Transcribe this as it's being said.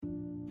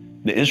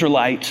The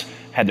Israelites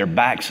had their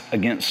backs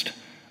against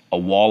a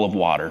wall of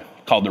water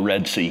called the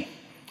Red Sea.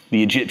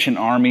 The Egyptian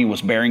army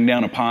was bearing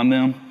down upon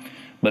them,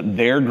 but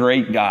their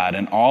great God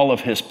and all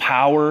of his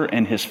power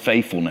and his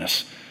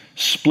faithfulness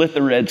split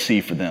the Red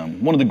Sea for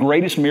them. One of the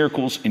greatest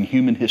miracles in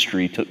human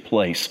history took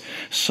place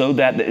so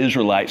that the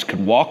Israelites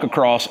could walk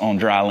across on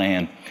dry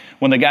land.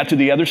 When they got to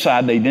the other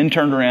side, they then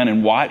turned around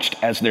and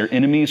watched as their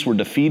enemies were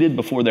defeated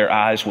before their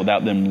eyes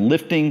without them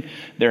lifting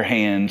their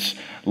hands,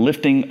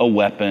 lifting a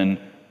weapon,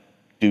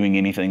 doing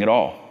anything at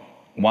all.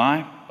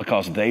 Why?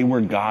 Because they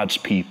were God's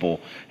people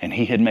and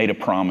he had made a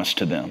promise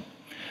to them.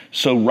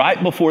 So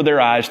right before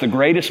their eyes, the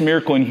greatest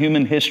miracle in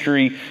human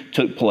history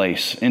took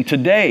place. And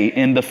today,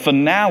 in the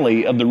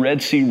finale of the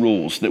Red Sea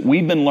rules that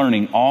we've been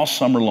learning all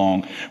summer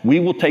long, we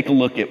will take a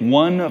look at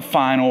one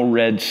final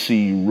Red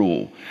Sea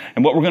rule.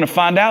 And what we're going to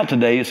find out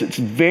today is it's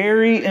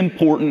very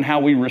important how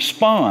we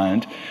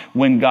respond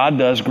when God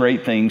does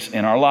great things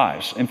in our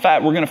lives. In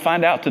fact, we're going to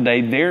find out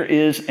today there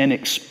is an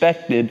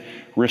expected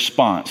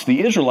response. The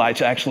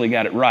Israelites actually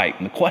got it right.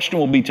 And the question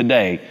will be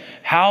today,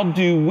 how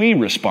do we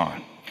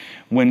respond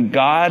when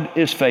God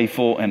is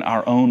faithful in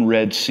our own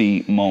Red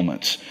Sea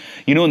moments?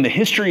 You know, in the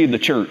history of the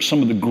church,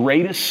 some of the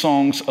greatest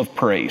songs of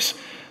praise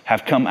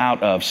have come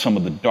out of some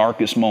of the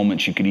darkest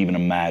moments you could even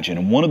imagine.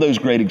 And one of those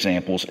great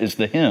examples is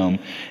the hymn,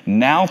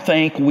 "Now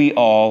Thank We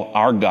All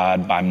Our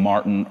God" by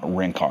Martin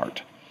Rinkart.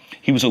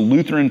 He was a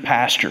Lutheran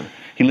pastor.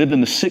 He lived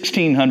in the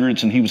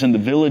 1600s and he was in the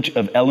village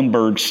of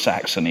Ellenberg,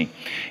 Saxony.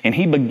 And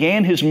he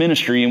began his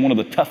ministry in one of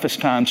the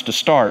toughest times to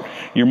start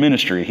your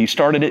ministry. He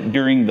started it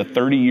during the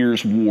 30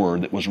 Years' War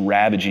that was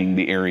ravaging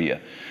the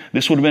area.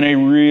 This would have been a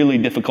really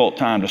difficult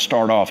time to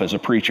start off as a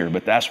preacher,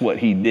 but that's what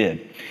he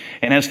did.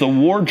 And as the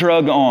war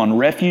drug on,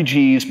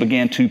 refugees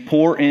began to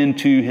pour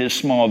into his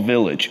small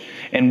village.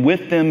 And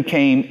with them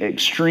came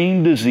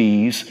extreme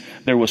disease,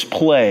 there was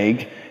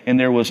plague, and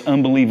there was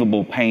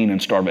unbelievable pain and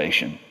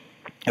starvation.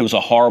 It was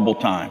a horrible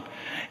time.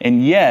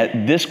 And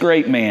yet, this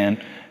great man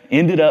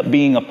ended up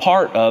being a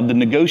part of the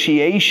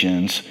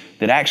negotiations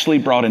that actually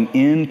brought an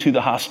end to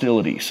the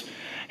hostilities.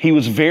 He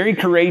was very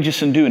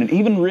courageous in doing it,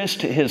 even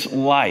risked his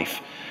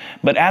life.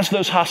 But as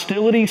those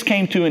hostilities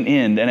came to an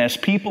end, and as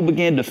people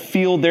began to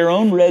feel their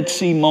own Red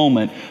Sea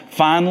moment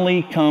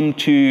finally come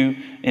to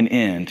an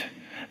end,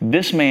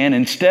 this man,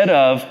 instead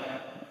of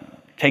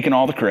taking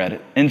all the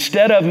credit,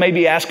 instead of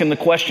maybe asking the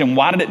question,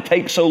 why did it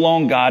take so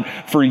long, God,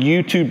 for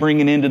you to bring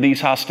an end to these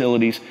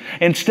hostilities?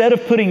 Instead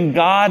of putting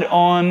God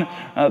on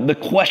the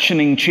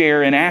questioning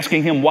chair and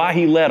asking him why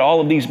he let all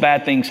of these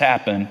bad things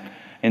happen,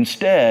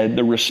 instead,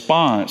 the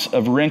response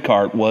of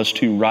Rinkart was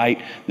to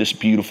write this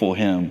beautiful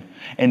hymn.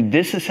 And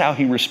this is how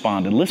he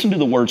responded. Listen to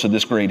the words of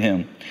this great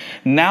hymn.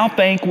 "Now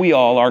thank we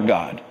all our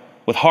God,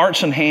 with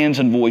hearts and hands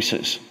and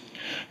voices,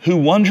 who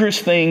wondrous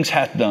things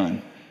hath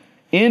done,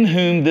 in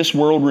whom this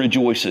world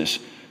rejoices,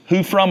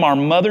 who from our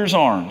mother's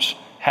arms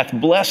hath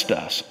blessed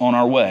us on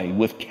our way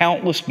with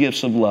countless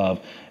gifts of love,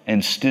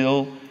 and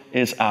still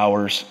is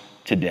ours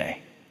today."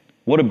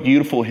 What a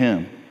beautiful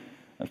hymn,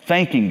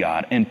 thanking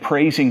God and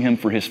praising him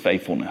for his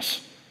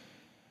faithfulness.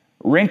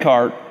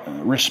 Rinkart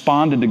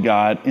responded to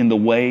God in the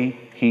way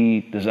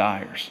he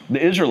desires.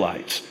 The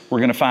Israelites, we're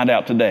going to find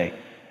out today,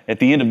 at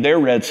the end of their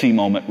Red Sea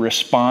moment,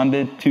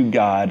 responded to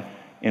God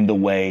in the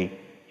way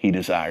he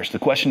desires. The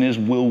question is,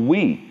 will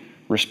we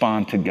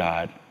respond to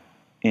God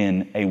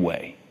in a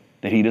way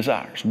that he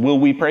desires? Will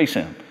we praise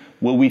him?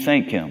 Will we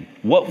thank him?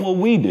 What will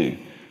we do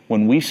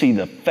when we see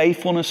the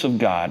faithfulness of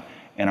God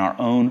in our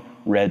own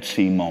Red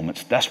Sea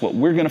moments? That's what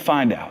we're going to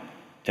find out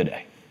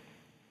today.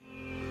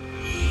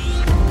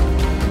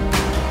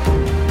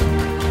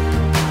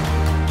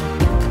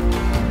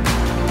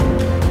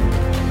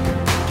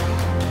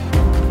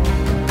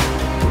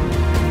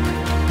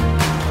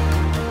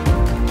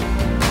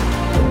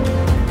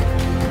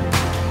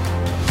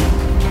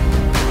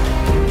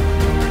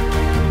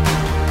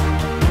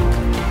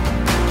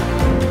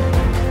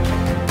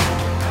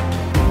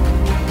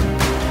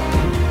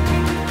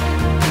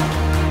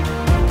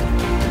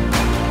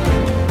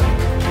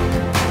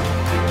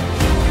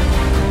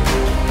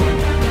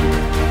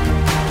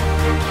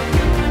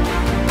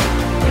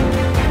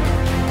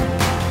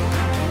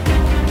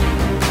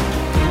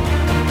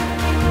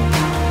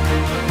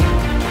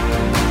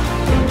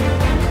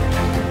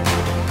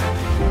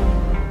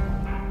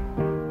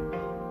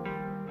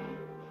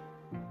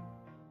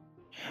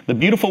 The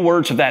beautiful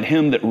words of that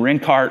hymn that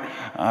Rinkart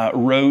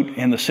wrote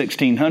in the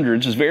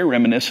 1600s is very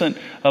reminiscent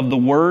of the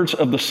words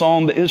of the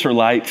song the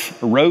Israelites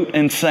wrote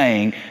and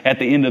sang at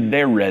the end of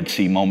their Red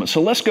Sea moment. So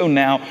let's go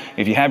now.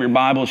 If you have your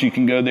Bibles, you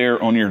can go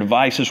there on your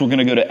devices. We're going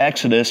to go to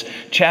Exodus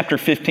chapter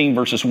 15,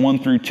 verses 1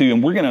 through 2,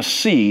 and we're going to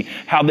see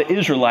how the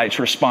Israelites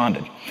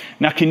responded.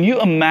 Now, can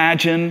you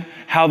imagine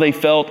how they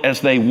felt as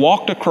they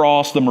walked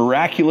across the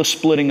miraculous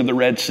splitting of the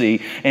Red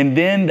Sea, and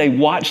then they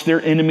watched their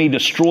enemy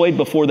destroyed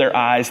before their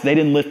eyes? They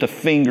didn't lift a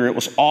finger finger. It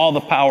was all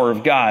the power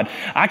of God.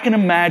 I can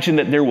imagine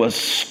that there was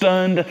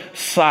stunned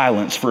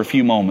silence for a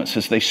few moments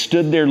as they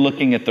stood there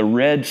looking at the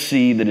Red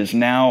Sea that is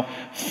now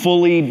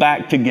fully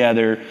back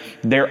together.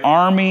 Their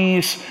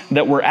armies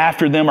that were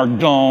after them are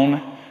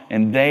gone,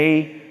 and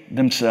they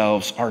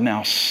themselves are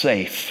now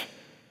safe.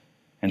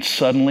 And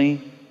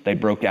suddenly they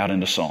broke out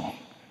into song.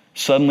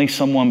 Suddenly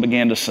someone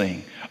began to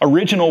sing.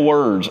 Original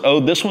words. Oh,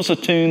 this was a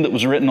tune that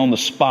was written on the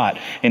spot.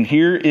 And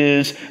here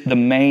is the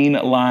main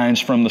lines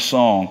from the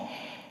song.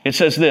 It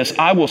says this: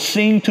 I will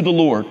sing to the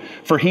Lord,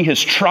 for he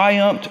has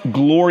triumphed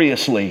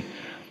gloriously.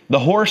 The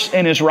horse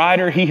and his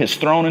rider he has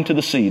thrown into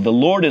the sea. The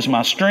Lord is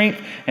my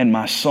strength and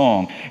my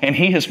song, and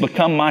he has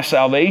become my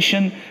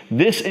salvation.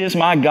 This is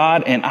my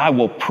God, and I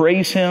will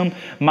praise him,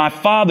 my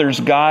Father's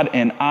God,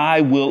 and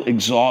I will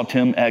exalt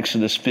him.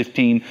 Exodus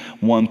 15,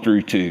 1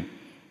 through 2.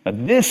 Now,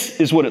 this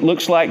is what it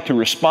looks like to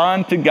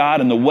respond to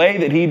God in the way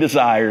that he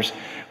desires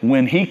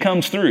when he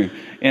comes through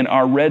in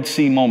our Red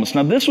Sea moments.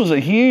 Now, this was a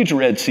huge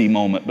Red Sea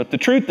moment, but the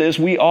truth is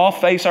we all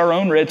face our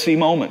own Red Sea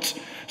moments.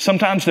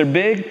 Sometimes they're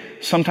big,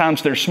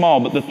 sometimes they're small,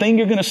 but the thing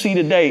you're going to see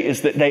today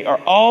is that they are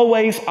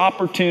always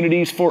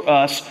opportunities for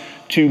us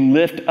to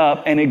lift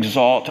up and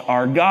exalt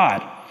our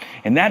God.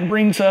 And that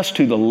brings us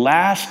to the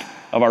last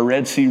of our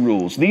Red Sea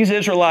rules. These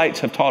Israelites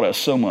have taught us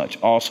so much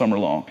all summer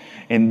long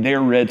in their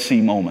Red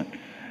Sea moment.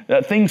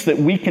 Things that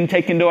we can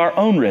take into our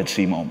own Red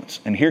Sea moments.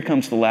 And here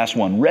comes the last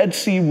one. Red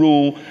Sea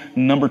rule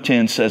number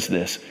 10 says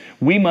this: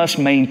 we must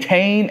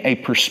maintain a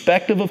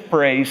perspective of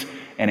praise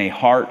and a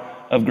heart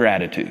of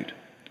gratitude.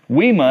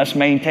 We must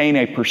maintain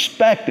a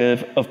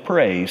perspective of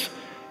praise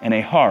and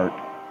a heart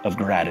of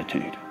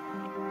gratitude.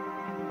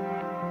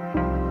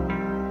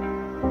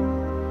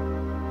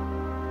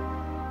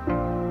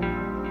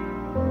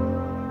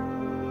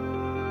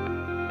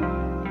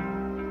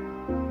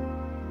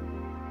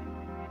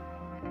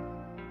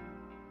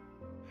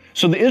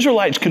 So the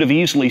Israelites could have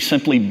easily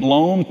simply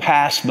blown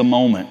past the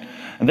moment.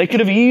 And they could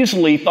have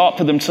easily thought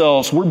to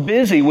themselves, we're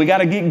busy, we got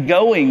to get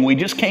going. We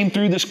just came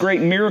through this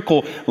great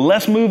miracle.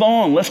 Let's move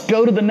on. Let's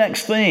go to the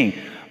next thing.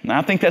 And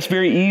I think that's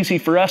very easy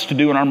for us to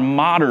do in our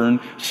modern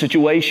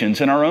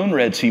situations, in our own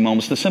Red Sea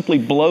moments, to simply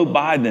blow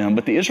by them.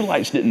 But the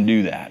Israelites didn't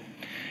do that.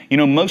 You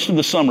know, most of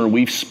the summer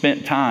we've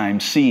spent time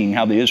seeing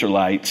how the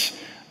Israelites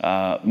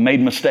made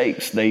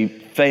mistakes. They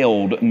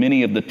failed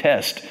many of the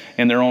tests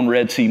in their own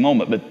Red Sea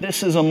moment. But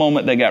this is a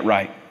moment they got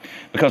right.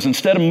 Because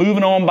instead of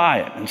moving on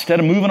by it,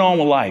 instead of moving on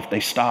with life, they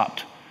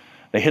stopped.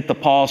 They hit the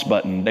pause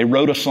button. They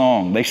wrote a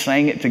song. They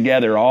sang it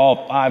together,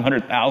 all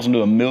 500,000 to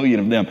 1 million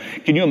of them.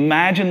 Can you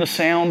imagine the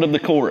sound of the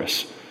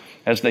chorus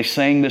as they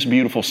sang this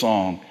beautiful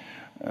song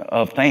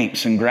of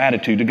thanks and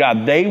gratitude to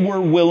God? They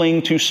were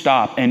willing to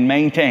stop and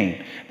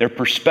maintain their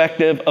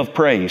perspective of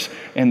praise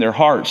and their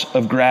hearts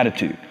of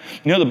gratitude.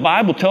 You know, the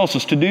Bible tells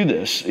us to do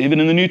this. Even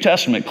in the New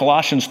Testament,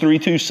 Colossians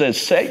 3:2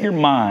 says, set your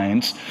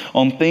minds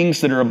on things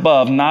that are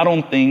above, not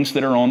on things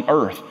that are on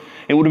earth.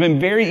 It would have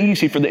been very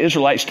easy for the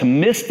Israelites to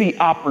miss the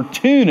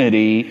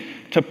opportunity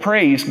to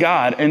praise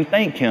God and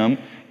thank him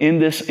in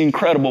this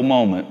incredible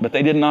moment, but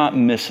they did not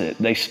miss it.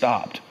 They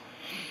stopped.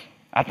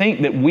 I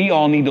think that we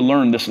all need to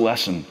learn this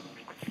lesson,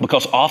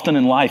 because often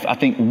in life, I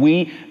think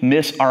we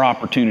miss our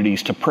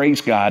opportunities to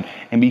praise God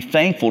and be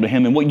thankful to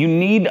him. And what you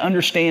need to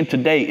understand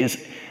today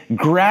is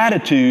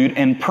gratitude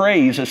and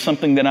praise is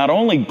something that not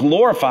only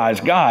glorifies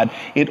God,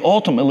 it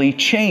ultimately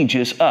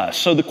changes us.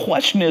 So the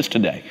question is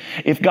today,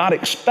 if God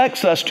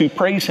expects us to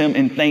praise him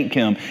and thank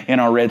him in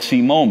our Red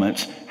Sea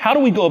moments, how do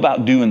we go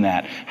about doing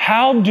that?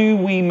 How do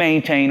we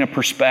maintain a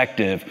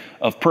perspective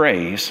of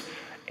praise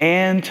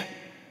and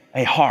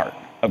a heart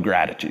of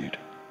gratitude?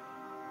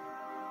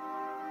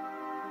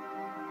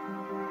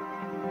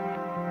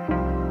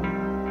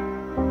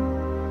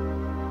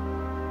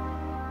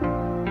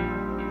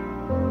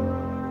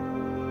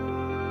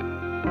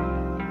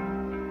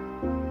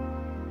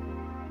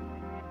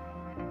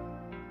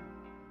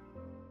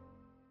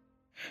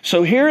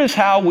 So here is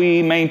how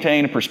we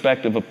maintain a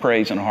perspective of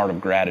praise and a heart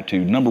of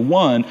gratitude. Number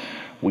one,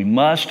 we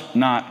must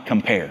not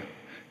compare.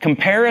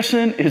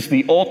 Comparison is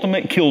the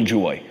ultimate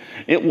killjoy.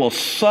 It will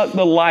suck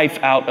the life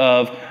out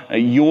of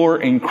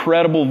your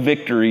incredible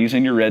victories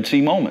in your Red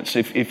Sea moments.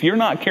 If you're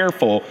not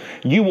careful,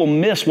 you will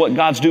miss what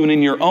God's doing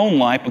in your own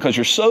life because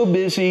you're so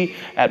busy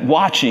at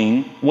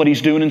watching what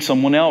he's doing in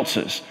someone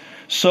else's.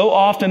 So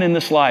often in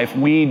this life,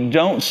 we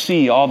don't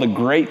see all the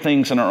great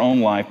things in our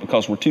own life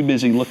because we're too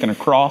busy looking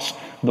across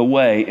the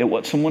way at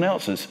what someone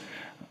else's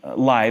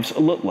lives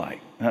look like.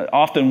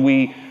 Often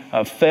we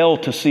fail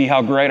to see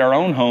how great our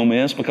own home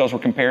is because we're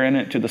comparing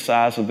it to the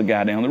size of the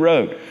guy down the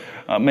road.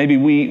 Maybe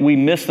we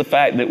miss the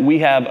fact that we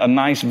have a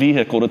nice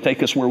vehicle to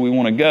take us where we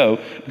want to go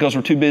because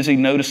we're too busy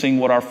noticing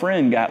what our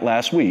friend got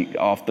last week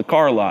off the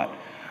car lot.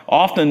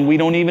 Often we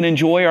don't even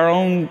enjoy our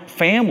own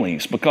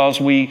families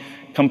because we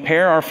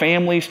compare our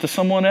families to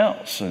someone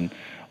else. And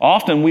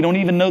often we don't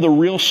even know the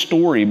real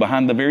story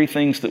behind the very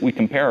things that we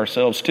compare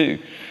ourselves to.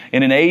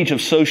 In an age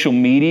of social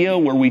media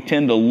where we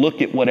tend to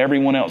look at what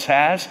everyone else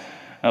has,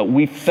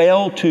 we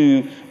fail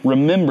to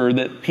remember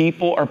that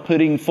people are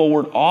putting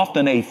forward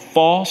often a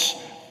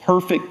false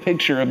perfect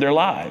picture of their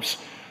lives.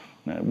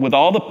 With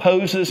all the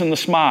poses and the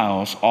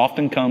smiles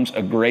often comes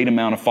a great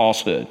amount of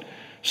falsehood.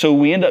 So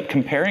we end up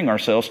comparing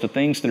ourselves to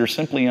things that are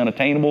simply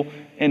unattainable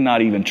and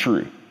not even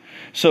true.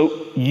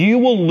 So you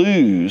will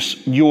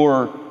lose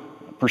your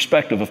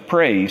perspective of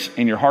praise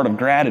and your heart of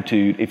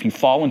gratitude if you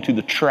fall into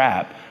the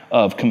trap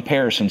of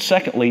comparison.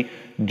 Secondly,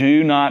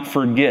 do not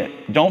forget.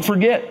 Don't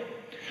forget.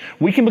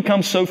 We can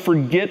become so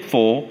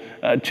forgetful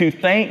to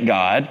thank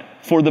God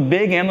for the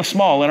big and the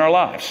small in our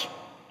lives.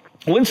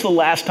 When's the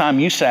last time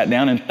you sat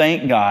down and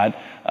thanked God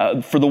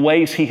for the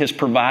ways He has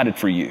provided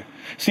for you?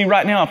 See,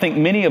 right now, I think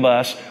many of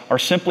us are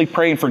simply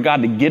praying for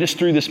God to get us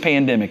through this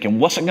pandemic, and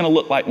what's it going to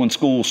look like when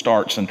school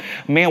starts, and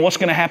man, what's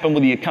going to happen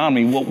with the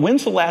economy? Well,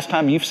 when's the last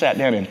time you've sat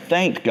down and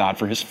thanked God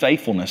for His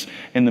faithfulness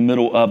in the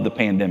middle of the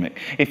pandemic?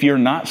 If you're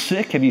not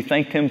sick, have you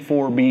thanked Him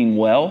for being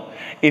well?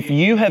 If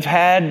you have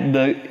had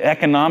the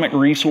economic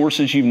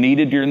resources you've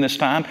needed during this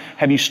time,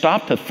 have you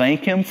stopped to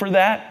thank Him for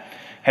that?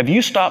 Have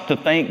you stopped to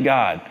thank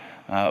God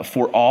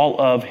for all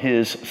of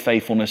His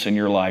faithfulness in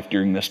your life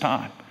during this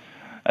time?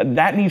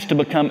 That needs to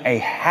become a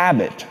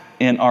habit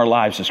in our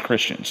lives as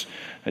Christians,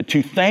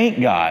 to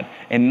thank God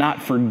and not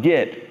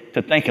forget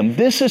to thank Him.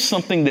 This is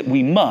something that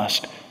we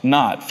must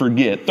not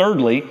forget.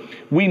 Thirdly,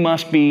 we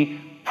must be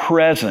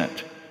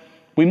present.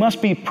 We must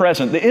be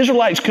present. The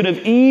Israelites could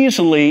have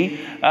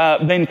easily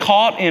been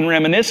caught in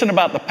reminiscing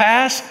about the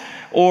past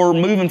or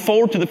moving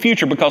forward to the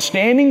future, because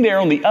standing there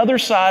on the other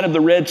side of the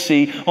Red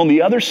Sea, on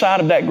the other side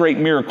of that great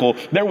miracle,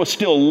 there was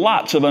still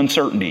lots of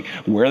uncertainty.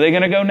 Where are they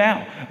going to go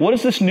now? What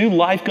is this new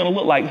life going to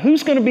look like?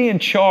 Who's going to be in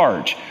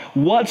charge?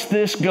 What's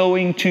this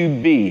going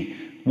to be?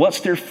 What's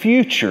their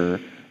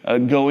future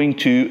going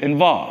to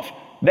involve?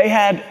 They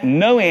had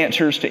no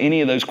answers to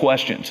any of those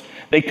questions.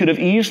 They could have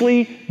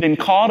easily been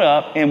caught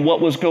up in what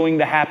was going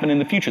to happen in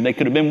the future. They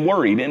could have been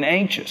worried and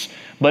anxious.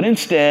 But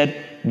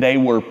instead, they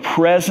were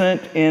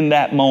present in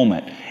that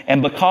moment.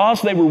 And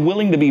because they were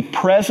willing to be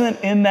present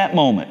in that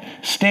moment,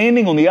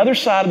 standing on the other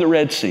side of the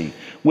Red Sea,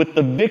 with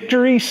the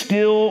victory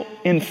still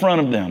in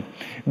front of them,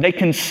 they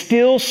can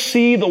still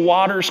see the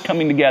waters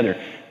coming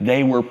together.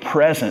 They were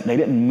present. They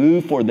didn't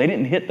move forward. They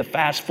didn't hit the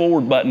fast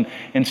forward button.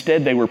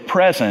 Instead, they were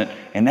present,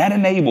 and that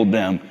enabled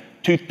them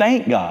to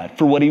thank God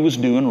for what He was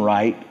doing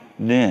right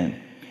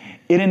then.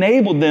 It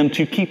enabled them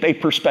to keep a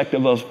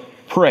perspective of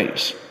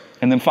praise.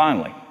 And then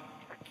finally,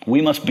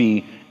 we must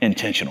be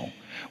intentional.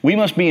 We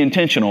must be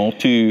intentional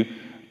to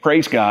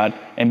praise God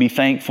and be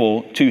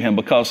thankful to Him,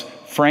 because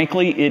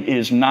frankly, it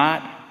is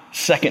not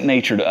second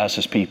nature to us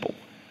as people.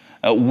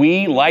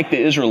 We, like the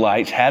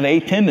Israelites, have a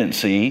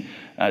tendency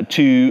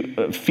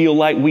to feel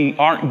like we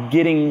aren't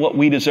getting what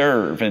we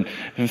deserve, and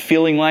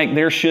feeling like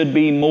there should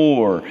be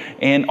more.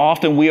 And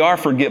often we are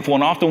forgetful,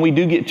 and often we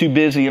do get too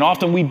busy, and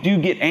often we do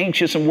get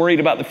anxious and worried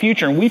about the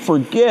future, and we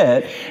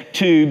forget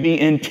to be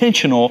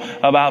intentional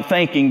about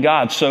thanking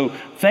God. So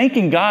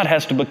thanking God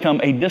has to become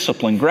a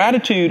discipline.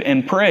 Gratitude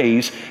and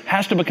praise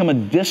has to become a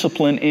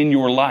discipline in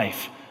your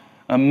life.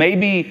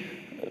 Maybe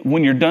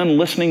when you're done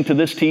listening to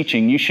this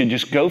teaching, you should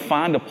just go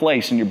find a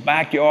place in your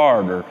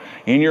backyard or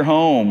in your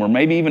home, or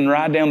maybe even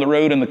ride down the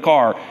road in the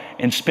car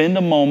and spend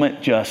a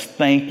moment just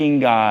thanking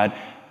God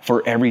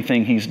for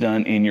everything He's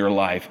done in your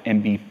life,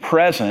 and be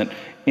present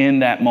in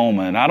that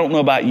moment. I don't know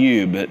about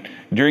you, but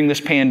during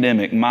this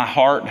pandemic, my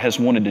heart has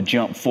wanted to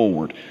jump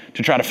forward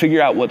to try to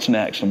figure out what's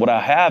next. And what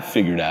I have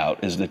figured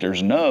out is that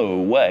there's no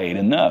way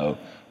to know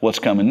what's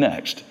coming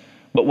next.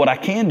 But what I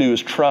can do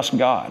is trust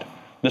God.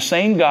 The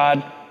same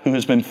God who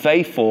has been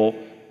faithful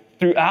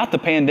throughout the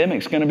pandemic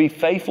is going to be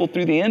faithful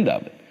through the end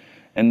of it.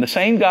 And the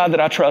same God that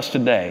I trust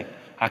today,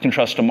 I can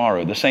trust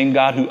tomorrow. The same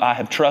God who I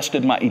have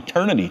trusted my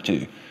eternity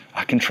to,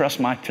 I can trust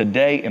my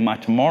today and my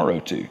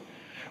tomorrow to.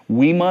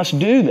 We must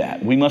do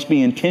that. We must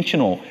be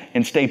intentional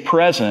and stay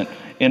present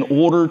in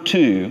order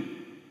to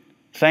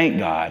thank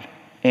God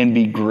and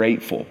be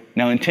grateful.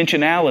 Now,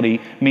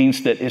 intentionality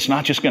means that it's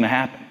not just going to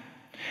happen.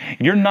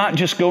 You're not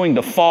just going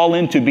to fall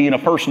into being a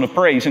person of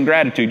praise and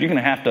gratitude. You're going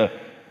to have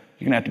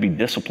to be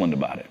disciplined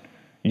about it.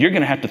 You're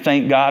going to have to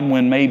thank God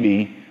when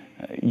maybe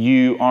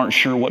you aren't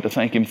sure what to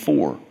thank Him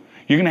for.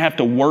 You're going to have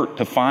to work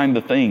to find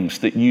the things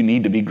that you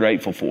need to be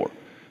grateful for.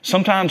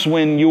 Sometimes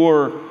when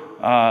you're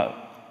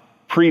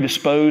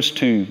predisposed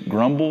to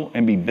grumble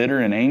and be bitter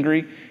and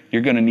angry,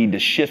 you're going to need to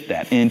shift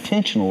that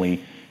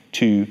intentionally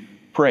to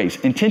praise.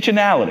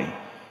 Intentionality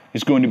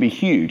is going to be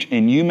huge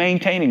in you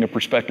maintaining a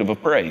perspective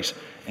of praise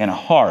and a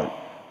heart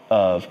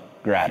of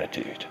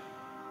gratitude.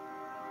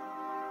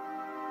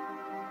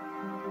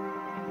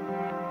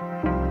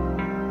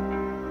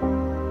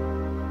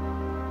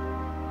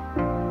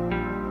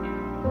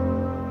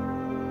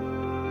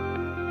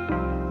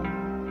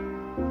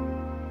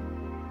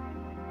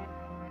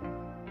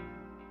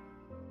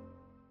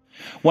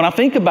 When I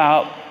think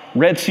about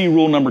Red Sea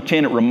rule number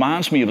 10, it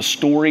reminds me of a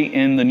story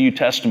in the New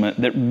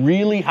Testament that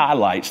really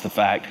highlights the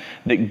fact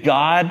that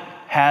God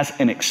has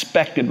an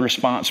expected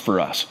response for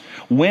us.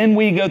 When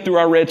we go through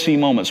our Red Sea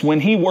moments,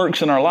 when He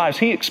works in our lives,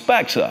 He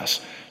expects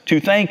us to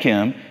thank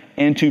Him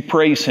and to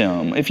praise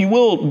him. If you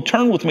will,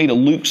 turn with me to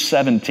Luke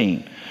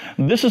 17.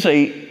 This is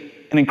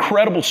an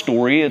incredible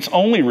story. It's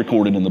only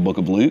recorded in the book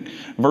of Luke,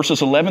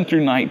 verses 11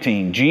 through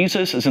 19.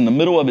 Jesus is in the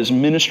middle of his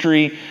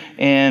ministry,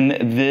 and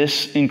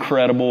this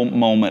incredible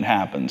moment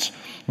happens.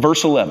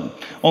 Verse 11,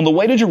 on the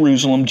way to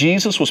Jerusalem,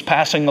 Jesus was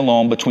passing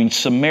along between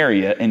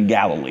Samaria and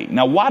Galilee.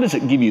 Now, why does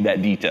it give you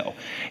that detail?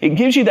 It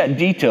gives you that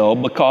detail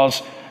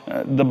because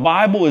the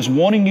Bible is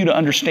wanting you to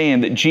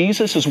understand that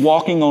Jesus is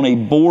walking on a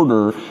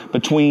border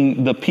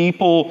between the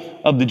people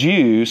of the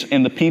Jews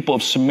and the people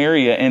of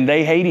Samaria, and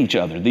they hate each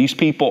other. These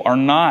people are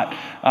not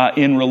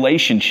in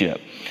relationship.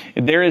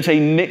 There is a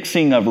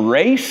mixing of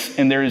race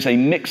and there is a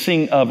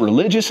mixing of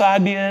religious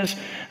ideas.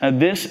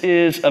 This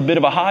is a bit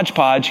of a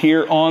hodgepodge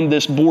here on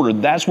this border.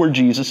 That's where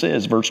Jesus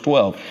is, verse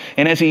 12.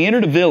 And as he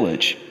entered a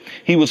village,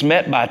 he was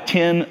met by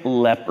 10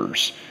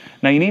 lepers.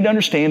 Now you need to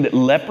understand that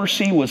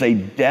leprosy was a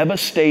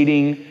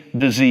devastating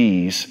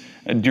disease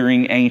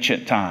during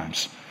ancient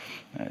times.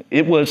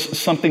 It was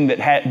something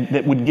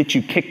that would get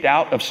you kicked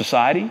out of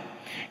society.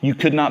 You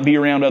could not be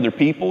around other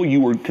people. You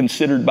were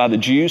considered by the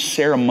Jews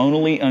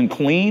ceremonially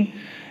unclean.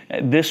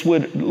 This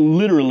would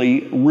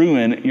literally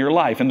ruin your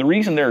life. And the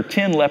reason there are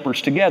 10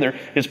 lepers together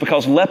is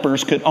because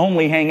lepers could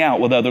only hang out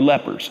with other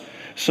lepers.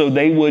 So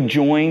they would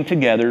join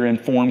together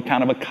and form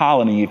kind of a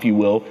colony, if you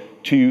will,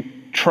 to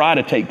try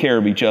to take care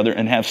of each other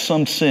and have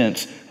some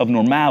sense of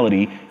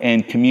normality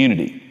and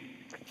community.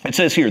 It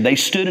says here, they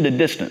stood at a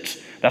distance.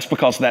 That's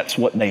because that's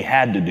what they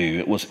had to do.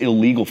 It was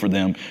illegal for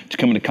them to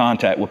come into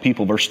contact with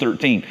people. Verse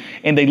 13.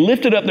 And they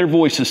lifted up their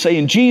voices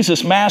saying,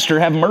 Jesus, Master,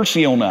 have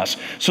mercy on us.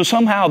 So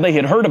somehow they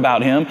had heard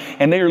about him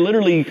and they are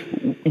literally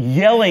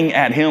yelling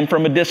at him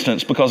from a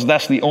distance because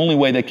that's the only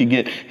way they could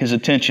get his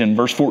attention.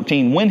 Verse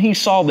 14. When he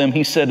saw them,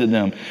 he said to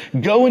them,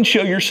 go and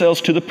show yourselves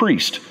to the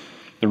priest.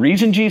 The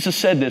reason Jesus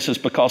said this is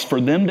because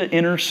for them to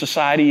enter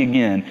society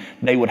again,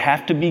 they would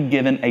have to be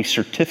given a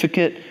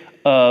certificate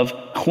of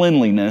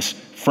cleanliness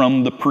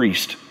from the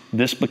priest.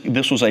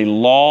 This was a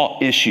law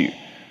issue.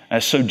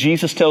 So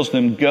Jesus tells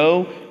them,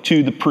 go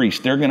to the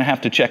priest. They're going to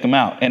have to check them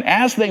out. And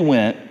as they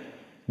went,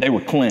 they were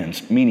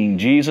cleansed, meaning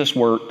Jesus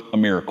worked a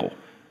miracle.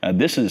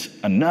 This is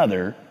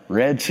another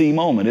Red Sea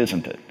moment,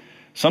 isn't it?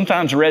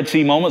 Sometimes Red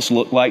Sea moments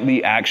look like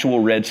the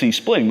actual Red Sea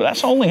splitting, but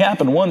that's only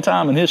happened one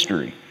time in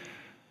history.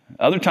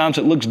 Other times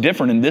it looks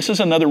different, and this is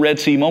another Red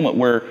Sea moment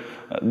where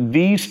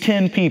these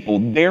 10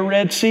 people, their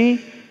Red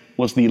Sea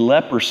was the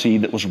leprosy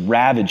that was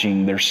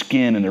ravaging their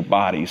skin and their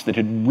bodies, that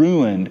had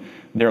ruined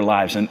their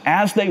lives. And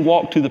as they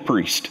walked to the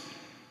priest,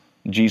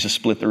 Jesus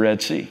split the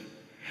Red Sea.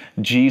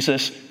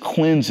 Jesus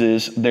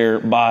cleanses their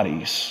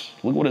bodies.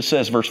 Look what it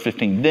says, verse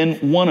 15.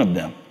 Then one of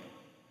them,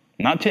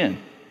 not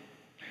 10,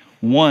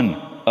 one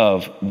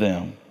of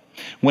them,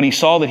 when he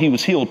saw that he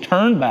was healed,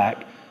 turned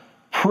back,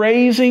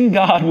 praising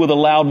God with a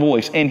loud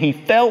voice, and he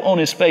fell on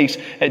his face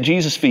at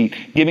Jesus' feet,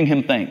 giving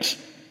him thanks.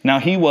 Now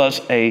he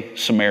was a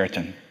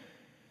Samaritan.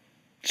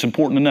 It's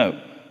important to note,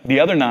 the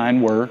other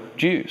 9 were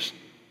Jews.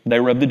 They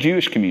were of the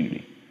Jewish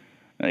community.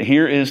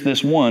 Here is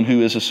this one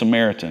who is a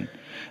Samaritan.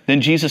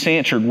 Then Jesus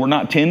answered, were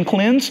not 10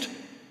 cleansed?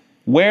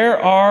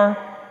 Where are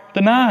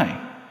the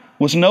 9?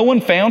 Was no one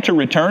found to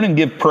return and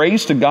give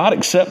praise to God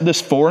except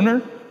this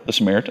foreigner, the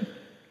Samaritan?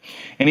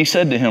 And he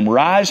said to him,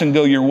 rise and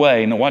go your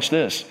way. Now watch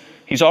this.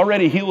 He's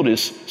already healed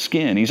his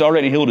skin. He's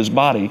already healed his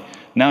body.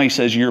 Now he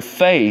says, your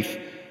faith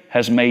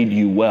has made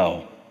you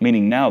well.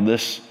 Meaning now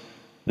this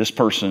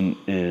person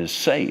is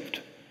saved.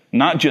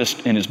 Not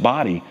just in his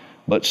body,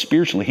 but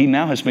spiritually. He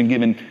now has been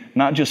given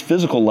not just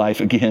physical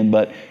life again,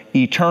 but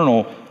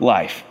eternal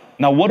life.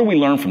 Now what do we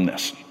learn from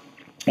this?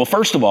 Well,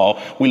 first of all,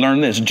 we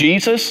learn this.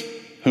 Jesus,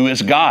 who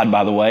is God,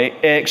 by the way,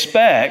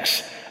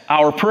 expects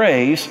our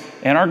praise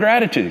and our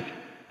gratitude.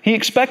 He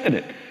expected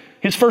it.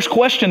 His first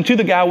question to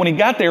the guy when he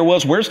got there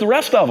was, where's the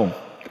rest of them?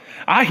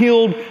 I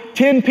healed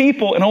 10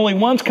 people and only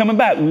one's coming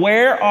back.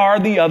 Where are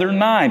the other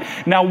 9?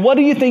 Now, what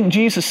do you think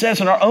Jesus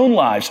says in our own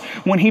lives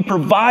when he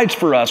provides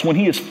for us, when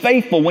he is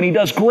faithful, when he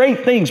does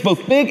great things,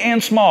 both big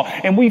and small,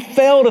 and we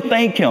fail to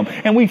thank him,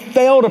 and we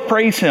fail to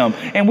praise him,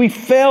 and we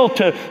fail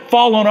to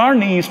fall on our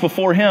knees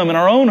before him in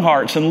our own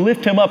hearts and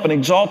lift him up and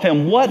exalt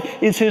him? What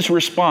is his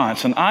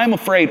response? And I'm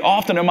afraid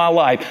often in my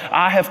life,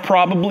 I have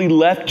probably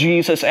left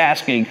Jesus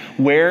asking,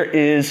 where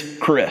is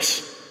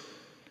Chris?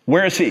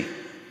 Where is he?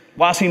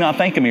 Why is he not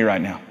thanking me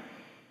right now?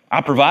 I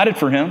provided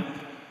for him.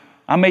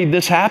 I made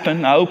this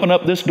happen. I opened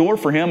up this door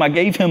for him. I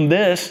gave him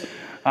this.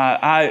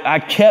 I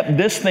kept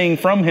this thing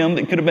from him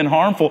that could have been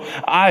harmful.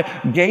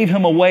 I gave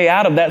him a way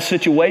out of that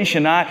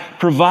situation. I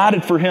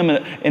provided for him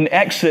an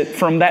exit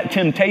from that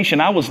temptation.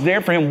 I was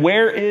there for him.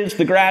 Where is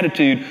the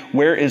gratitude?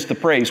 Where is the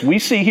praise? We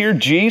see here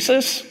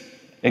Jesus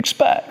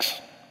expects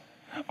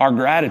our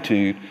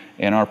gratitude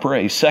and our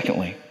praise.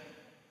 Secondly,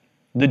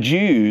 the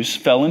Jews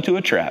fell into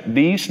a trap.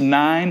 These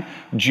 9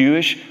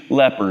 Jewish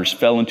lepers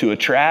fell into a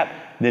trap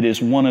that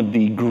is one of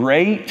the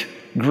great,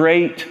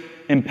 great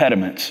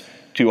impediments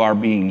to our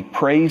being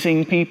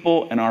praising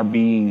people and our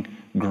being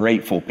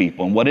grateful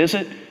people. And what is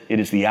it? It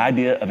is the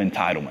idea of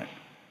entitlement.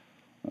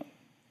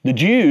 The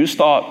Jews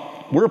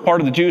thought we're a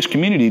part of the Jewish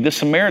community. This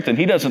Samaritan,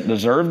 he doesn't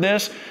deserve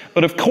this.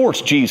 But of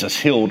course, Jesus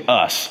healed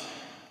us.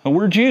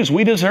 We're Jews.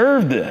 We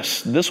deserve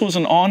this. This was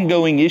an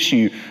ongoing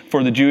issue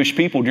for the Jewish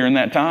people during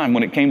that time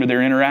when it came to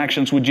their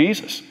interactions with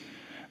Jesus.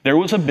 There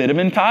was a bit of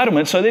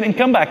entitlement, so they didn't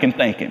come back and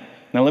thank him.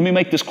 Now, let me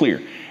make this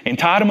clear.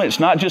 Entitlement is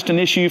not just an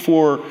issue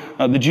for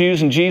the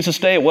Jews in Jesus'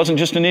 day. It wasn't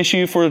just an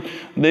issue for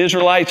the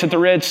Israelites at the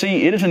Red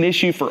Sea. It is an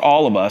issue for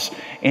all of us.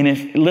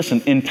 And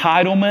listen,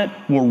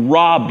 entitlement will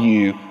rob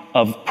you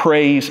of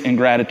praise and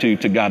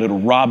gratitude to God. It'll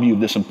rob you of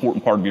this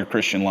important part of your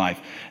Christian life.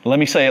 Let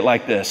me say it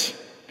like this.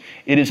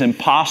 It is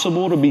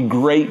impossible to be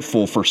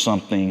grateful for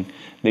something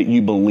that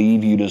you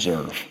believe you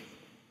deserve.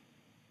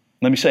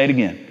 Let me say it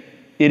again.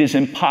 It is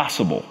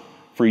impossible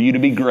for you to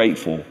be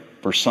grateful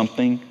for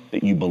something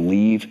that you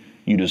believe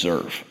you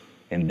deserve.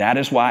 And that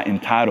is why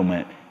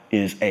entitlement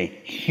is a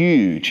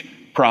huge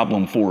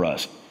problem for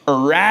us.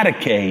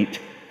 Eradicate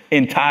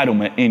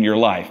entitlement in your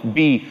life.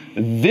 Be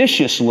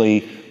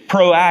viciously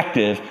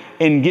proactive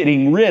in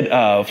getting rid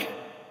of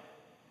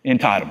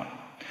entitlement.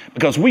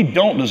 Because we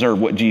don't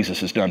deserve what Jesus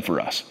has done for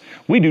us.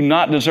 We do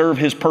not deserve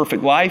his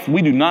perfect life.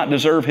 We do not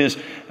deserve his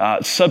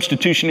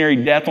substitutionary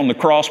death on the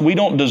cross. We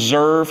don't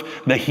deserve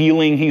the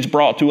healing he's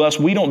brought to us.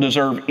 We don't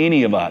deserve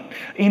any of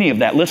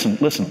that.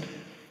 Listen.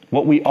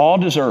 What we all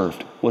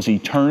deserved was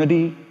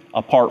eternity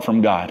apart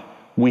from God.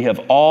 We have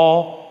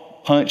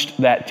all punched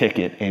that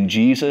ticket, and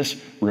Jesus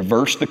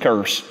reversed the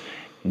curse,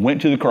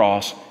 went to the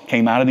cross,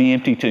 came out of the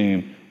empty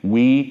tomb.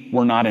 We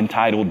were not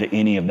entitled to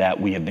any of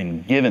that. We have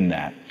been given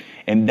that.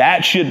 And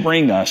that should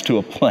bring us to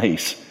a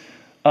place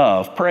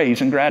of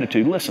praise and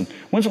gratitude. Listen,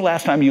 when's the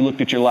last time you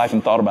looked at your life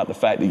and thought about the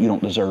fact that you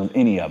don't deserve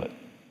any of it?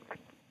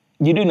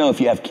 You do know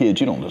if you have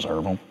kids, you don't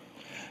deserve them.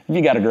 If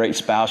you got a great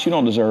spouse, you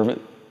don't deserve it.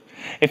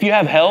 If you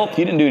have health,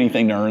 you didn't do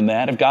anything to earn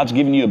that. If God's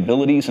given you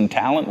abilities and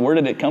talent, where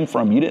did it come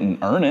from? You didn't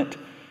earn it.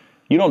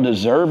 You don't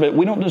deserve it.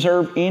 We don't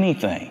deserve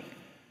anything.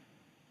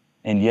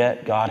 And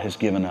yet God has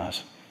given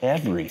us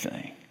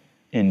everything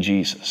in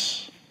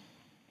Jesus.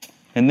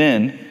 And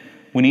then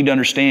we need to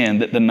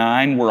understand that the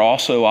 9 were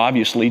also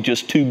obviously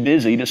just too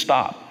busy to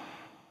stop.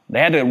 They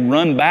had to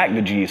run back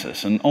to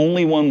Jesus, and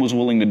only one was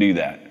willing to do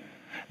that.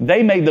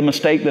 They made the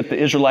mistake that the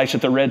Israelites at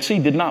the Red Sea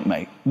did not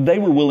make. They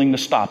were willing to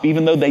stop,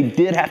 even though they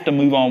did have to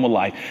move on with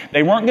life.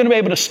 They weren't going to be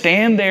able to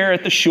stand there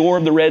at the shore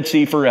of the Red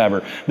Sea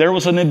forever. There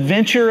was an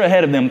adventure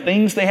ahead of them,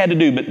 things they had to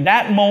do, but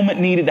that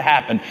moment needed to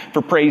happen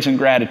for praise and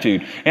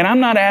gratitude. And I'm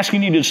not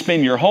asking you to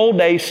spend your whole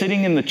day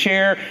sitting in the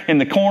chair in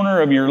the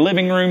corner of your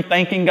living room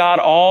thanking God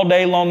all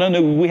day long.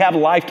 No, we have a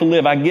life to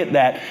live. I get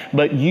that.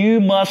 But you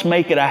must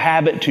make it a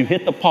habit to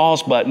hit the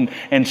pause button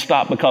and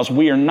stop, because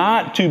we are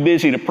not too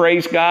busy to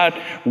praise God.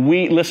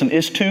 Listen,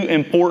 it's too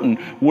important.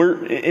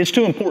 It's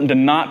too important to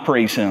not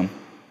praise him.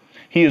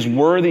 He is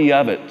worthy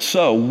of it.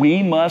 So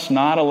we must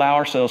not allow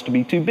ourselves to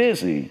be too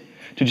busy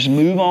to just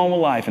move on with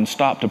life and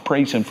stop to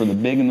praise him for the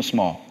big and the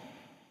small.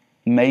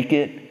 Make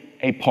it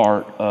a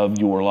part of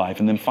your life.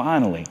 And then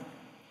finally,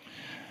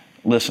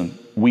 listen,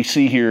 we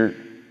see here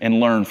and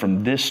learn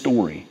from this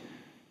story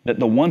that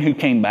the one who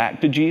came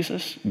back to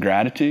Jesus,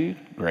 gratitude,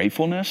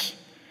 gratefulness,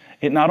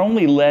 it not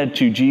only led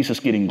to Jesus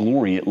getting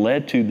glory, it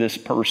led to this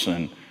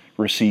person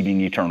receiving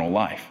eternal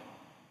life.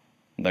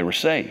 They were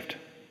saved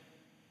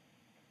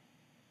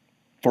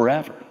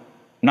forever.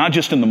 Not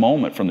just in the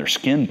moment from their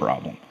skin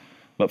problem,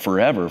 but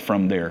forever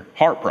from their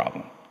heart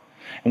problem.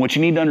 And what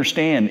you need to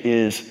understand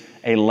is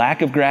a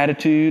lack of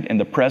gratitude and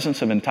the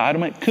presence of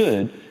entitlement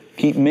could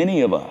keep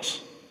many of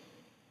us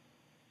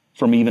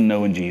from even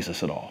knowing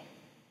Jesus at all.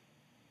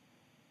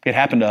 It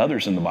happened to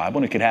others in the Bible,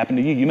 and it could happen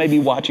to you. You may be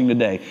watching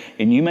today,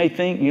 and you may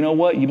think, you know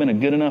what, you've been a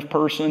good enough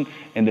person,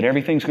 and that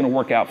everything's going to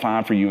work out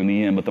fine for you in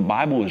the end. But the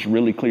Bible is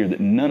really clear that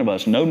none of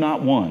us, no,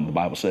 not one, the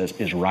Bible says,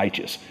 is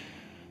righteous.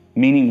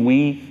 Meaning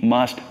we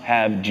must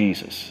have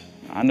Jesus.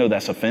 I know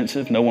that's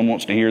offensive. No one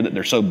wants to hear that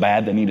they're so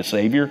bad they need a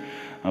Savior.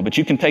 But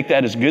you can take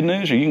that as good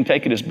news, or you can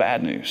take it as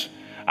bad news.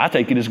 I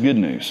take it as good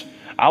news.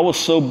 I was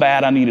so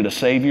bad I needed a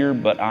Savior,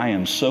 but I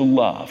am so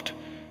loved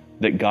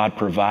that God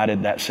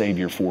provided that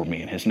Savior for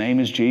me, and his name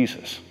is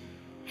Jesus.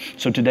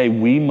 So today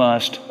we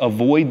must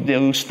avoid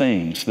those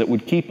things that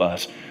would keep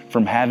us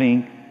from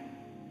having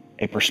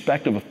a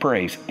perspective of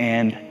praise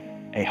and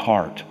a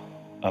heart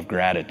of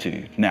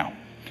gratitude. Now,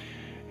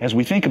 as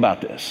we think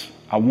about this,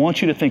 I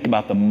want you to think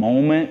about the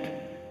moment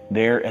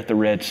there at the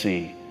Red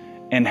Sea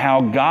and how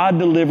God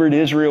delivered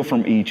Israel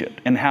from Egypt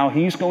and how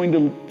he's going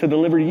to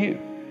deliver you.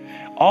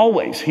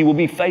 Always, he will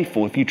be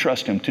faithful if you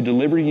trust him to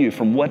deliver you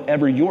from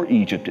whatever your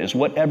Egypt is,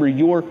 whatever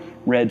your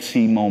Red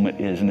Sea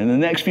moment is. And in the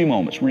next few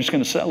moments, we're just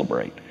going to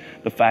celebrate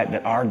the fact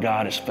that our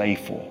God is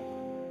faithful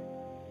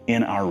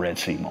in our Red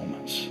Sea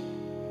moments.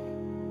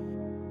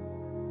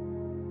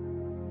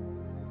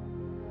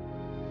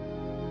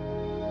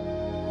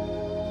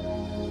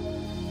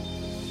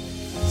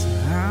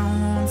 I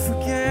won't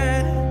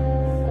forget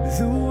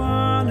the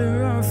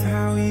wonder of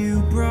how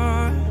you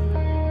brought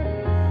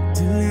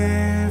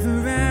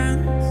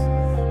deliverance,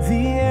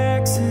 the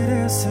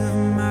exodus of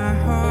my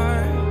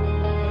heart.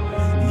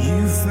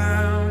 You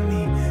found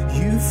me,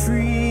 you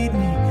freed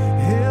me,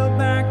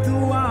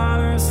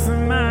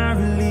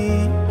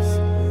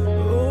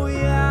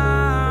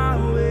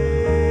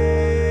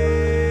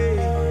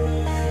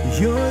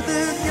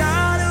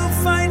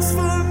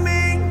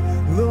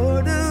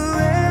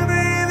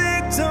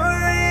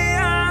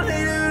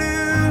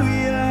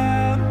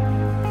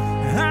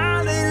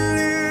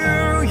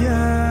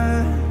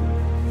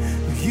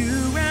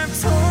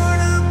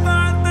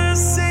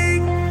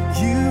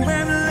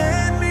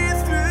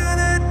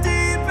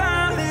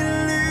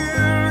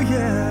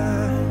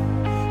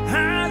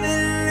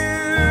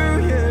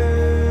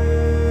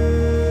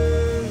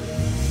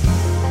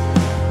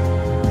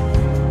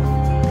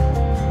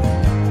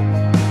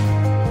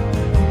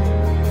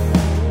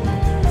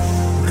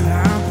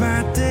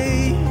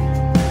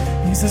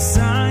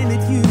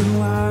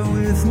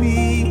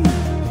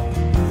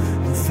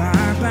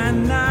 at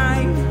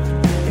night.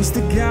 It's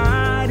the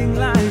guiding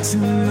light to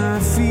my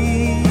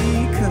feet.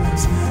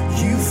 'Cause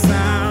you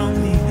found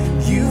me,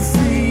 you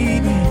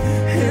freed me,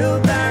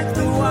 held back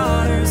the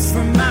waters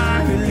from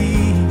my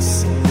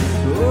release.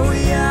 Oh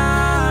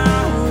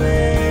Yahweh,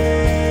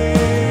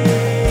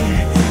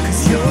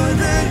 'cause you're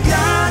the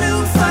God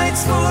who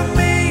fights for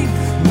me,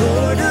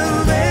 Lord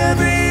of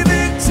every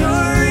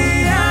victory.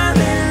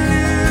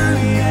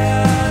 Hallelujah,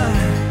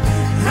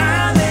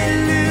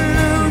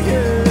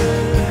 hallelujah.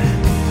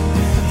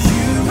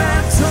 You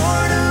have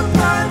torn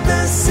apart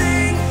the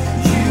sea,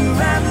 you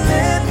have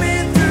led me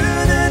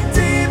through the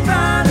deep.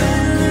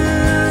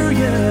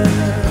 Hallelujah,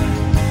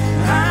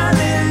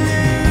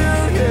 hallelujah.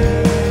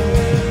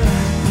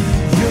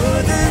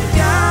 You're the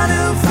God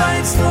who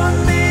fights for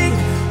me,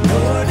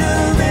 Lord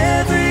of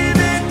every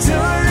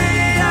victory.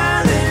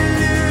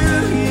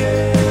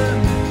 Hallelujah,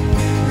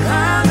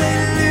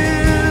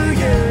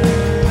 hallelujah.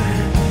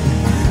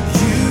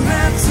 You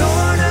have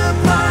torn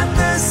apart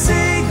the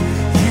sea,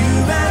 you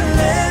have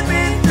led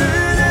me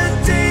through the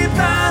deep.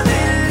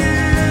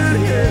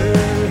 Hallelujah,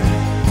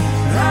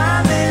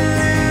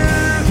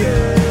 hallelujah.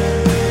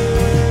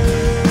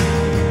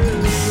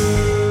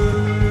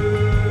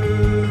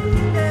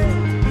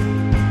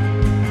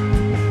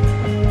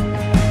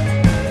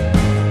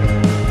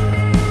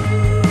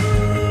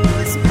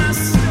 It's my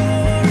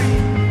story.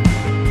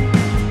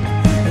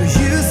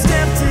 You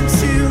stepped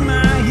into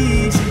my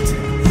Egypt,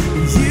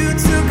 you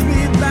took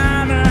me by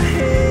the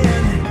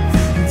hand,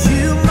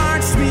 you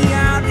marched me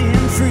out in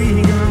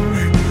freedom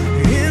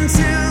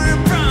into the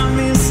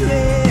promised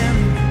land.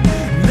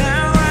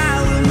 Now I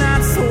will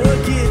not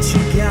forget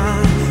you,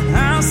 God.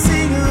 I'll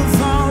sing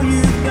of all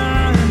you've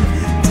done.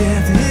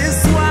 Death is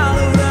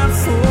swallowed up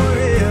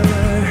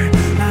forever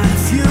by the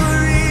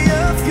fury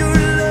of your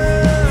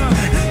love.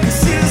 'Cause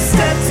you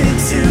stepped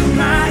into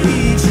my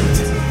Egypt,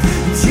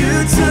 you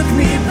took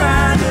me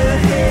by the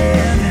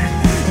hand,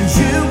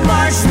 you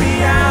marched me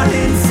out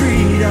in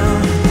freedom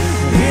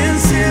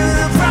into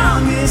the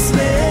promised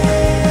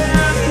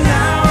land.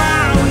 Now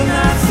I will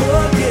not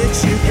forget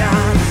you,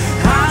 God.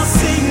 I'll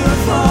sing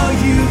of all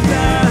you've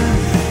done.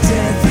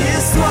 Death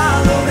is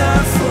swallowed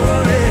up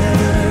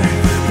forever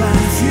by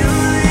the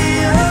fury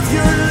of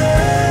your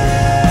love.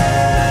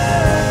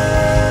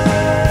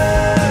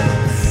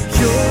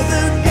 You're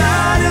the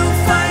God who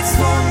fights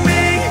for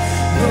me,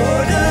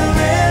 Lord of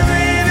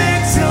every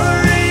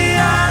victory.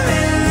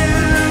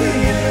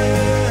 Hallelujah,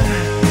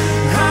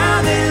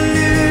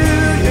 hallelujah.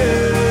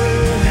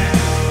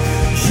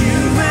 You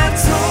have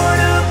torn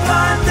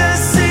apart the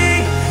sea,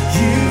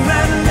 you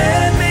have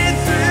led me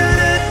through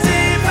the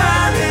deep.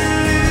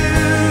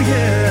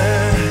 Hallelujah,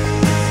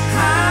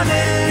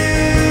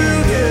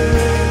 hallelujah.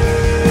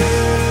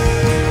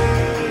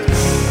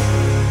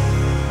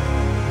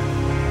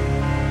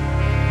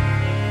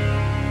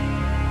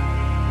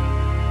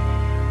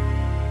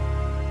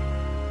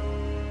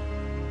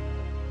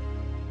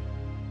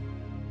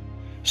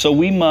 So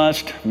we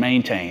must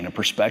maintain a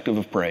perspective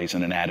of praise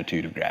and an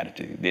attitude of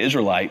gratitude. The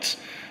Israelites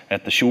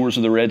at the shores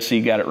of the Red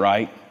Sea got it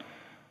right.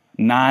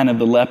 9 of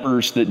the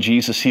lepers that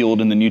Jesus healed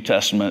in the New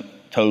Testament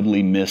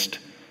totally missed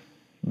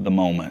the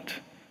moment.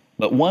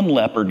 But one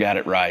leper got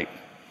it right,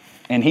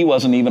 and he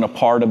wasn't even a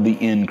part of the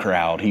in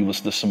crowd. He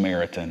was the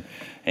Samaritan.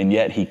 And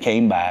yet he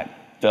came back,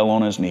 fell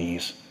on his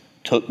knees,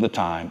 took the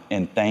time,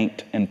 and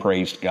thanked and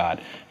praised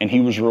God. And he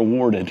was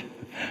rewarded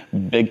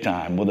big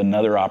time with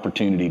another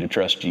opportunity to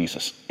trust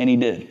Jesus. And he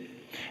did.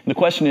 And the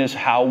question is,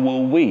 how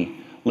will we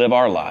live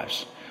our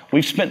lives?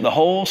 We've spent the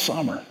whole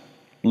summer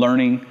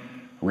learning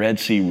Red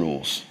Sea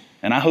rules.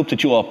 And I hope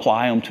that you'll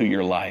apply them to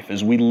your life.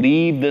 As we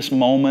leave this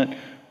moment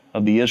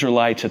of the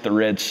Israelites at the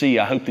Red Sea,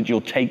 I hope that you'll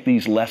take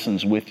these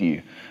lessons with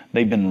you.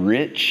 They've been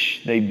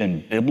rich, they've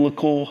been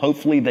biblical,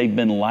 hopefully they've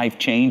been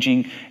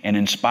life-changing and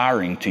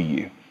inspiring to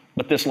you.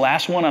 But this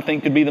last one I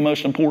think could be the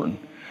most important.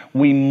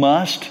 We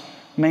must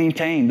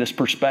maintain this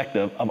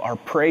perspective of our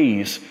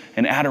praise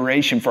and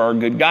adoration for our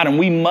good God. And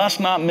we must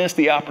not miss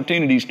the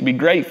opportunities to be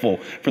grateful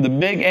for the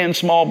big and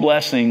small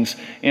blessings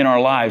in our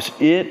lives.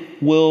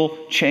 It will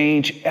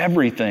change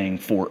everything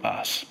for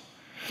us.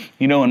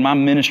 You know, in my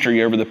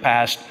ministry over the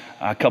past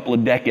couple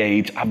of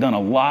decades, I've done a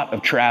lot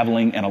of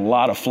traveling and a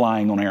lot of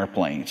flying on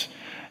airplanes.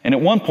 And at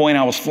one point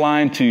I was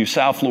flying to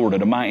South Florida,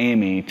 to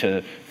Miami,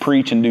 to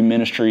preach and do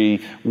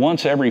ministry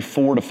once every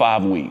 4 to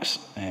 5 weeks.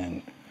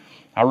 And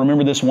I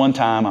remember this one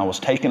time I was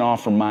taking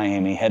off from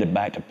Miami, headed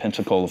back to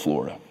Pensacola,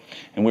 Florida.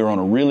 And we were on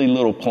a really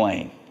little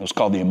plane. It was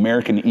called the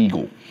American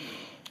Eagle.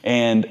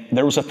 And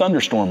there was a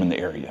thunderstorm in the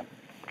area.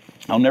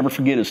 I'll never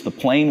forget, as the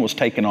plane was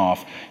taking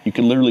off, you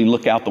could literally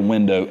look out the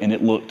window and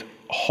it looked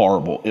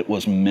horrible. It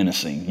was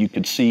menacing. You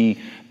could see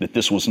that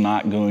this was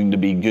not going to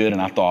be good.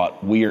 And I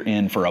thought, we are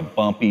in for a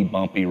bumpy,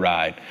 bumpy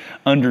ride.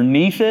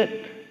 Underneath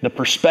it, the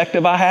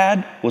perspective I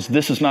had was,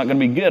 this is not going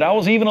to be good. I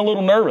was even a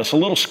little nervous, a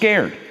little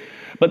scared.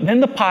 But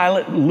then the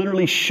pilot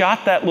literally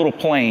shot that little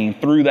plane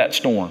through that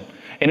storm.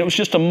 And it was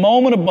just a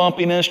moment of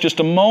bumpiness, just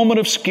a moment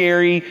of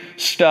scary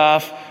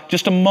stuff,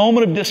 just a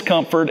moment of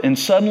discomfort, and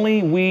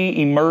suddenly we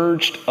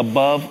emerged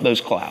above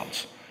those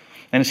clouds.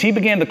 And as he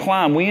began to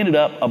climb, we ended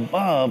up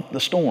above the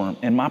storm,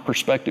 and my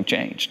perspective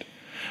changed.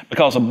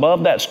 Because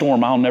above that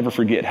storm, I'll never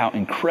forget how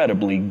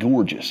incredibly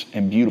gorgeous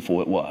and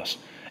beautiful it was.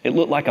 It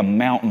looked like a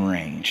mountain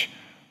range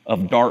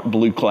of dark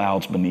blue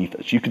clouds beneath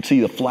us. You could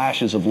see the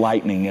flashes of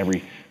lightning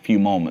every few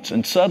moments.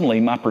 And suddenly,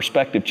 my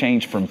perspective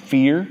changed from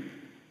fear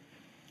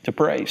to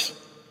praise.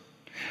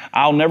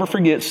 I'll never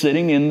forget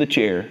sitting in the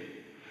chair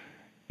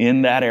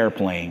in that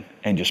airplane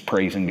and just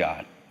praising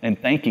God and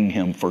thanking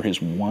him for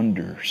his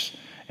wonders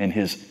and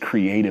his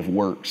creative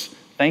works,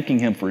 thanking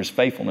him for his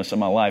faithfulness in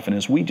my life. And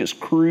as we just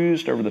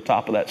cruised over the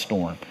top of that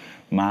storm,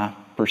 my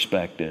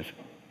perspective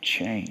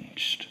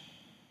changed.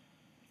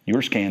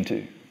 Yours can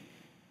too.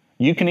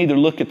 You can either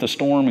look at the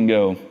storm and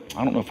go,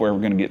 I don't know if we're ever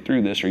going to get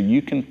through this, or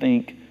you can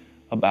think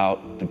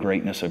about the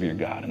greatness of your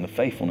God and the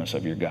faithfulness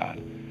of your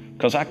God.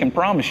 Because I can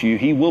promise you,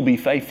 he will be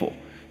faithful.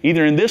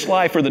 Either in this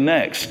life or the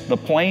next, the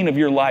plane of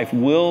your life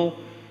will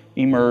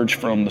emerge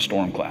from the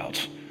storm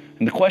clouds.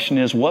 And the question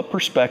is, what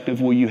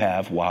perspective will you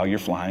have while you're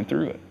flying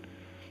through it?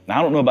 Now,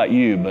 I don't know about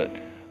you, but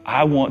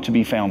I want to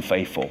be found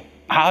faithful.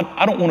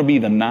 I don't want to be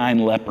the 9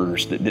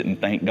 lepers that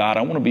didn't thank God.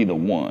 I want to be the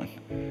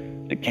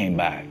one that came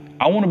back.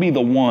 I want to be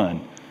the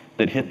one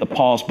that hit the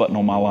pause button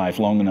on my life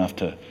long enough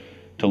to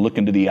look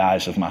into the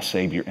eyes of my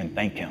Savior and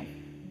thank him.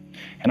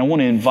 And I want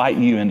to invite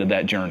you into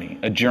that journey,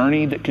 a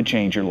journey that could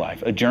change your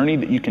life, a journey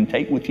that you can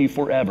take with you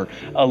forever,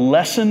 a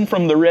lesson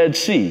from the Red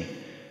Sea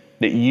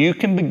that you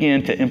can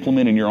begin to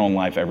implement in your own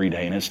life every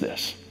day. And it's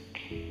this: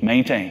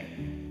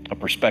 maintain a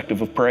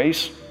perspective of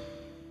praise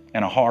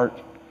and a heart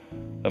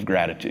of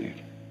gratitude.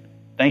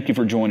 Thank you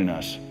for joining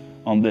us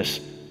on this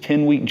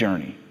 10-week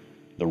journey,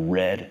 the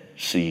Red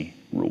Sea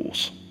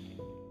Rules.